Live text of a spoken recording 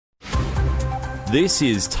This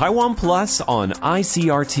is Taiwan Plus on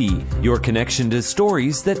ICRT, your connection to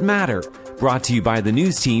stories that matter. Brought to you by the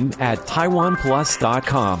news team at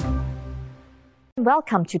taiwanplus.com.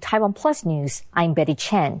 Welcome to Taiwan Plus News. I'm Betty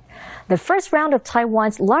Chen. The first round of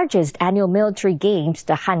Taiwan's largest annual military games,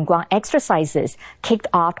 the Hang-kuang exercises, kicked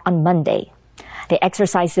off on Monday. The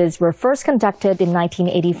exercises were first conducted in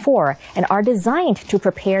 1984 and are designed to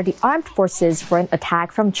prepare the armed forces for an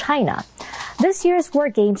attack from China. This year's War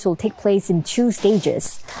Games will take place in 2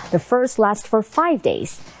 stages. The first lasts for 5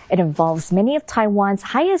 days. It involves many of Taiwan's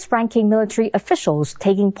highest-ranking military officials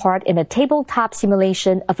taking part in a tabletop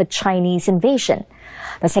simulation of a Chinese invasion.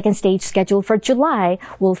 The second stage, scheduled for July,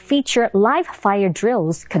 will feature live fire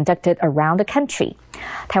drills conducted around the country.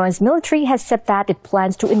 Taiwan's military has said that it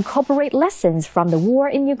plans to incorporate lessons from the war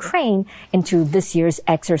in Ukraine into this year's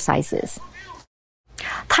exercises.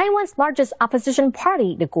 Taiwan's largest opposition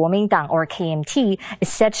party, the Kuomintang or KMT, is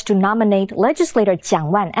set to nominate legislator Jiang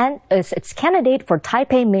Wan-an as its candidate for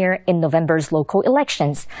Taipei mayor in November's local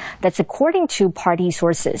elections. That's according to party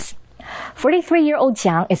sources. 43-year-old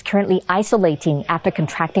Jiang is currently isolating after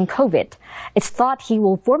contracting COVID. It's thought he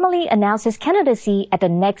will formally announce his candidacy at the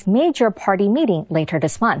next major party meeting later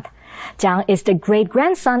this month. Jiang is the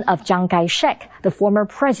great-grandson of Chiang Kai-shek, the former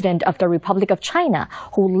president of the Republic of China,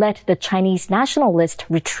 who led the Chinese nationalist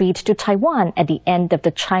retreat to Taiwan at the end of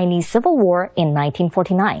the Chinese Civil War in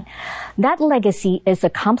 1949. That legacy is a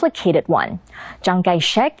complicated one. Chiang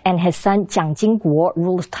Kai-shek and his son Jiang Jingguo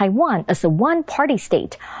ruled Taiwan as a one-party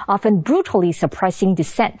state, often brutally suppressing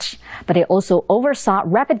dissent, but they also oversaw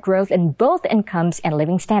rapid growth in both incomes and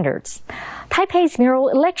living standards. Taipei's mayoral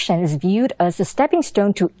election is viewed as a stepping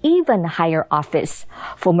stone to even higher office.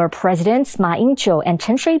 Former Presidents Ma Ying-jeou and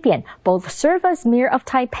Chen Shui-bian both serve as mayor of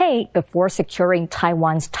Taipei before securing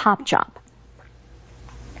Taiwan's top job.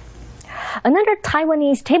 Another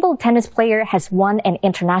Taiwanese table tennis player has won an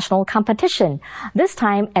international competition, this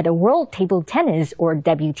time at the World Table Tennis, or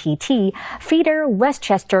WTT, Feeder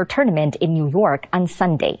Westchester Tournament in New York on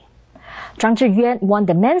Sunday. Zhang Zhiyuan won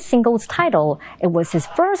the men's singles title. It was his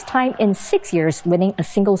first time in 6 years winning a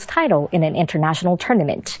singles title in an international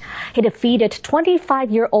tournament. He defeated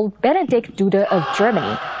 25-year-old Benedikt Duda of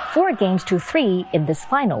Germany 4-3 in this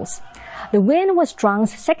finals. The win was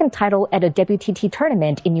Zhang's second title at a WTT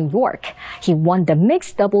tournament in New York. He won the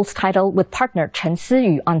mixed doubles title with partner Chen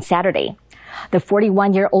Siyu on Saturday. The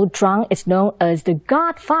 41-year-old Zhang is known as the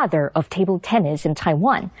godfather of table tennis in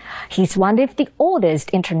Taiwan. He's one of the oldest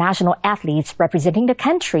international athletes representing the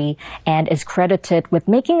country and is credited with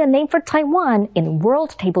making a name for Taiwan in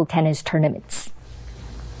world table tennis tournaments.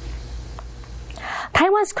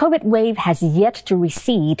 Taiwan's COVID wave has yet to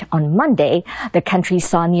recede. On Monday, the country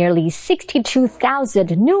saw nearly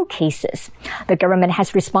 62,000 new cases. The government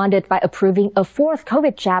has responded by approving a 4th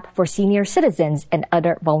COVID jab for senior citizens and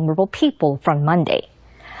other vulnerable people from Monday.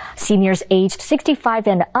 Seniors aged 65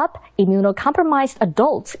 and up, immunocompromised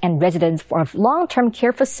adults, and residents of long-term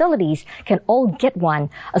care facilities can all get one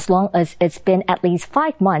as long as it's been at least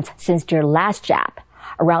 5 months since their last jab.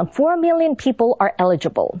 Around 4 million people are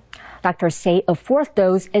eligible. Doctors say a 4th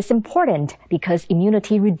dose is important because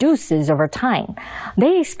immunity reduces over time.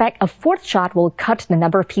 They expect a 4th shot will cut the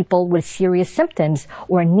number of people with serious symptoms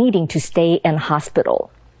or needing to stay in hospital.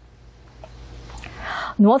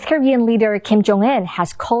 North Korean leader Kim Jong-un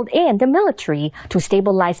has called in the military to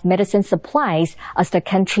stabilize medicine supplies as the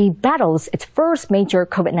country battles its first major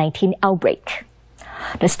COVID-19 outbreak.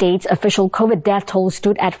 The state's official COVID death toll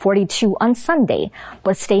stood at 42 on Sunday,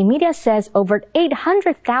 but state media says over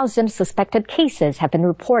 800,000 suspected cases have been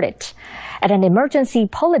reported. At an emergency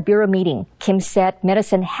Politburo meeting, Kim said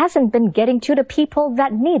medicine hasn't been getting to the people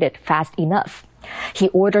that need it fast enough. He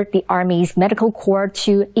ordered the Army's medical corps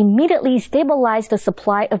to immediately stabilize the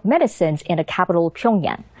supply of medicines in the capital,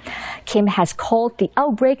 Pyongyang. Kim has called the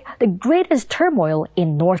outbreak the greatest turmoil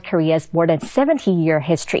in North Korea's more than 70-year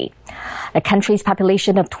history. The country's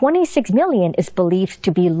population of 26 million is believed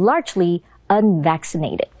to be largely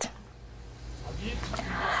unvaccinated.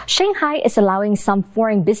 Shanghai is allowing some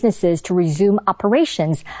foreign businesses to resume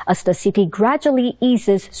operations as the city gradually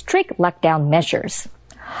eases strict lockdown measures.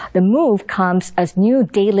 The move comes as new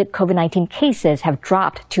daily COVID-19 cases have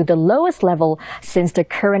dropped to the lowest level since the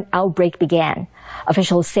current outbreak began.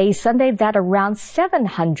 Officials say Sunday that around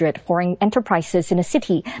 700 foreign enterprises in the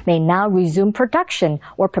city may now resume production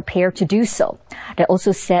or prepare to do so. They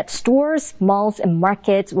also said stores, malls, and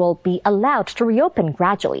markets will be allowed to reopen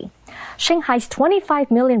gradually. Shanghai's 25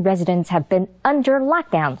 million residents have been under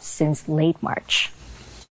lockdown since late March.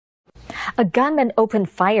 A gunman opened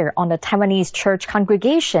fire on a Taiwanese church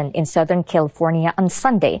congregation in Southern California on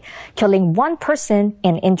Sunday, killing one person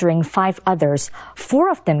and injuring 5 others, 4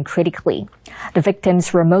 of them critically. The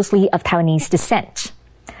victims were mostly of Taiwanese descent.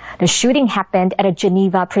 The shooting happened at a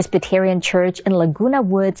Geneva Presbyterian church in Laguna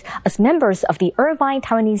Woods as members of the Irvine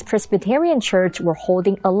Taiwanese Presbyterian Church were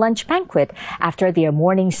holding a lunch banquet after their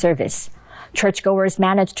morning service. Churchgoers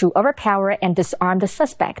managed to overpower and disarm the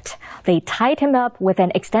suspect. They tied him up with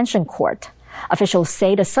an extension cord. Officials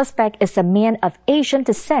say the suspect is a man of Asian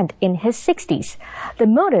descent in his 60s. The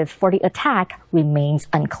motive for the attack remains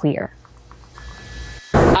unclear.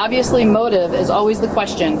 Obviously, motive is always the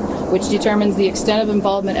question, which determines the extent of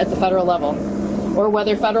involvement at the federal level, or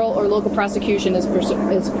whether federal or local prosecution is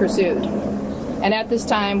pursued. And at this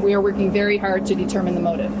time, we are working very hard to determine the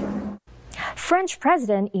motive. French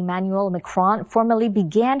President Emmanuel Macron formally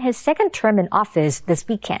began his second term in office this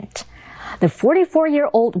weekend. The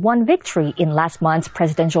 44-year-old won victory in last month's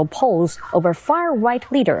presidential polls over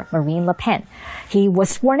far-right leader Marine Le Pen. He was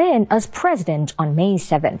sworn in as president on May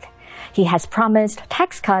 7th. He has promised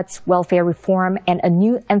tax cuts, welfare reform, and a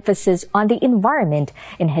new emphasis on the environment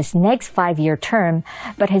in his next 5-year term,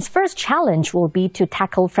 but his first challenge will be to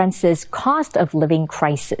tackle France's cost of living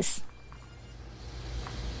crisis.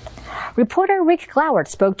 Reporter Rick Glauert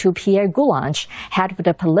spoke to Pierre Goulange, head of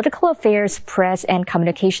the Political Affairs, Press and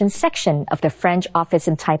Communications section of the French office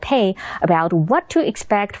in Taipei, about what to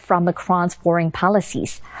expect from Macron's foreign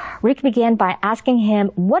policies. Rick began by asking him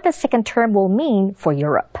what the second term will mean for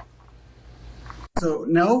Europe. So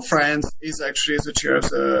now France is actually the chair of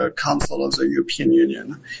the Council of the European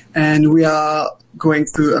Union. And we are going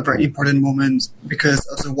through a very important moment because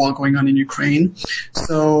of the war going on in Ukraine.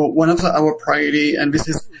 So one of our priority, and this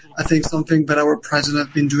is, I think, something that our president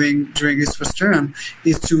has been doing during his first term,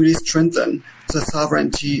 is to really strengthen the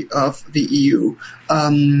sovereignty of the EU.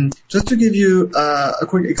 Just to give you a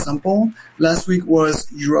quick example, last week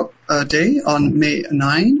was Europe Day on May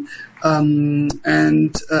 9.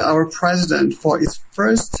 And our president, for his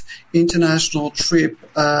first international trip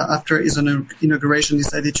after his inauguration,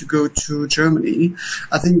 decided to go to Germany.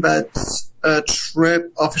 I think that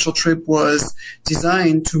official trip was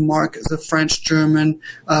designed to mark the French-German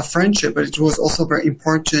friendship, but it was also very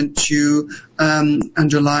important to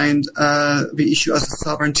underline the issue of the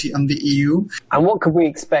sovereignty of the EU. And what could we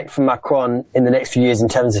expect from Macron in the next few years in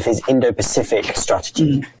terms of his Indo-Pacific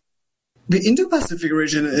strategy? The Indo-Pacific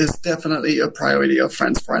region is definitely a priority of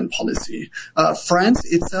France's foreign policy. France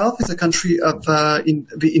itself is a country of in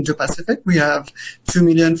the Indo-Pacific. We have 2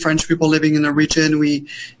 million French people living in the region. We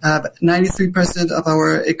have 93% of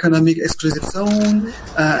our economic exclusive zone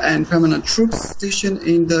and permanent troops stationed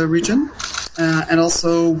in the region. And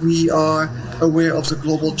also we are aware of the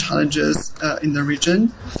global challenges in the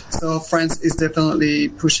region. So France is definitely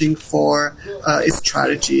pushing for its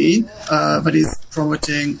strategy, but is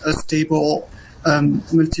promoting a stable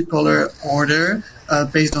multipolar order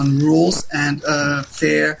based on rules and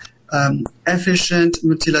fair, efficient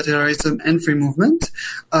multilateralism and free movement.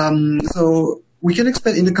 So we can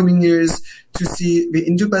expect in the coming years to see the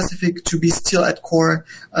Indo-Pacific to be still at core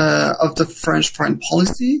of the French foreign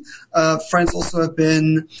policy. France also have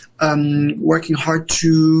been working hard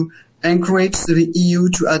to encourage the EU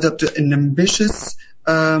to adopt an ambitious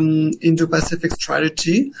Indo-Pacific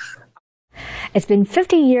strategy. It's been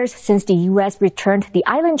 50 years since the U.S. returned the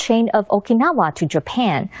island chain of Okinawa to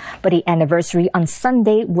Japan, but the anniversary on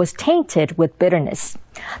Sunday was tainted with bitterness.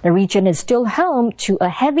 The region is still home to a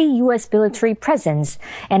heavy U.S. military presence,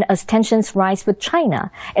 and as tensions rise with China,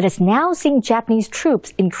 it is now seeing Japanese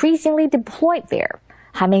troops increasingly deployed there.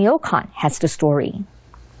 Jaime Okan has the story.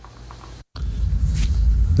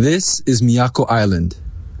 This is Miyako Island,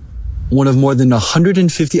 one of more than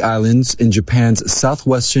 150 islands in Japan's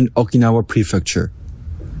southwestern Okinawa prefecture.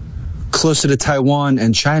 Closer to Taiwan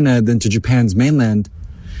and China than to Japan's mainland,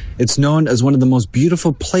 it's known as one of the most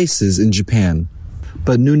beautiful places in Japan.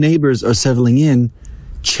 But new neighbors are settling in,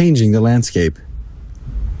 changing the landscape.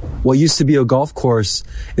 What used to be a golf course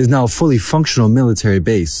is now a fully functional military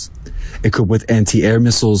base, equipped with anti-air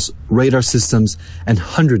missiles, radar systems, and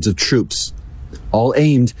hundreds of troops, all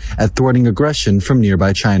aimed at thwarting aggression from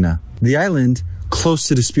nearby China. The island, close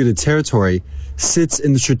to disputed territory, sits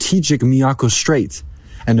in the strategic Miyako Strait,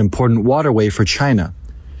 an important waterway for China.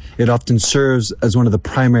 It often serves as one of the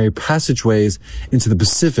primary passageways into the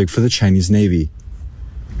Pacific for the Chinese Navy.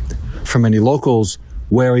 For many locals,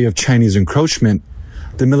 wary of Chinese encroachment,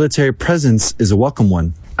 the military presence is a welcome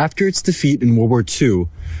one. After its defeat in World War II,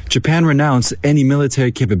 Japan renounced any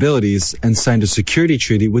military capabilities and signed a security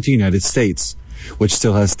treaty with the United States, which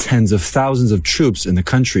still has tens of thousands of troops in the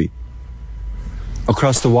country.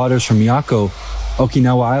 Across the waters from Miyako,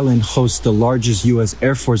 Okinawa Island hosts the largest U.S.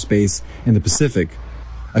 Air Force base in the Pacific,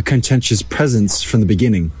 a contentious presence from the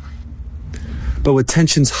beginning. But with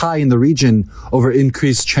tensions high in the region over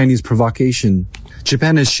increased Chinese provocation,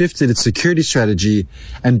 Japan has shifted its security strategy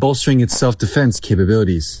and bolstering its self-defense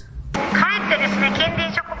capabilities.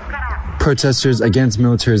 Protesters against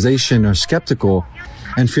militarization are skeptical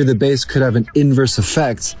and fear the base could have an inverse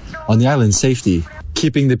effect on the island's safety.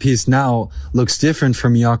 Keeping the peace now looks different for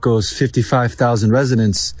Miyako's 55,000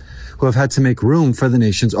 residents who have had to make room for the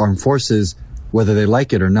nation's armed forces, whether they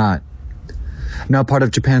like it or not. Now part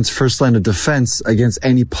of Japan's first line of defense against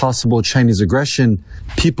any possible Chinese aggression,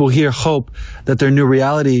 people here hope that their new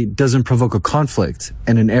reality doesn't provoke a conflict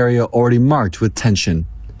in an area already marked with tension.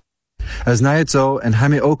 As Nayatsu and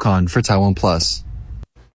Jaime Okan for Taiwan Plus.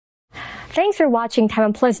 Thanks for watching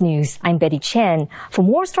Taiwan Plus News. I'm Betty Chen. For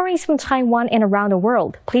more stories from Taiwan and around the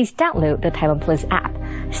world, please download the Taiwan Plus app.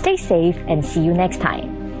 Stay safe and see you next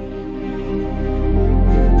time.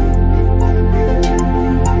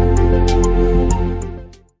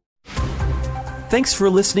 Thanks for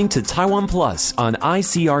listening to Taiwan Plus on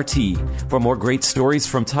ICRT. For more great stories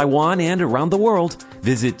from Taiwan and around the world,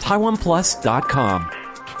 visit taiwanplus.com.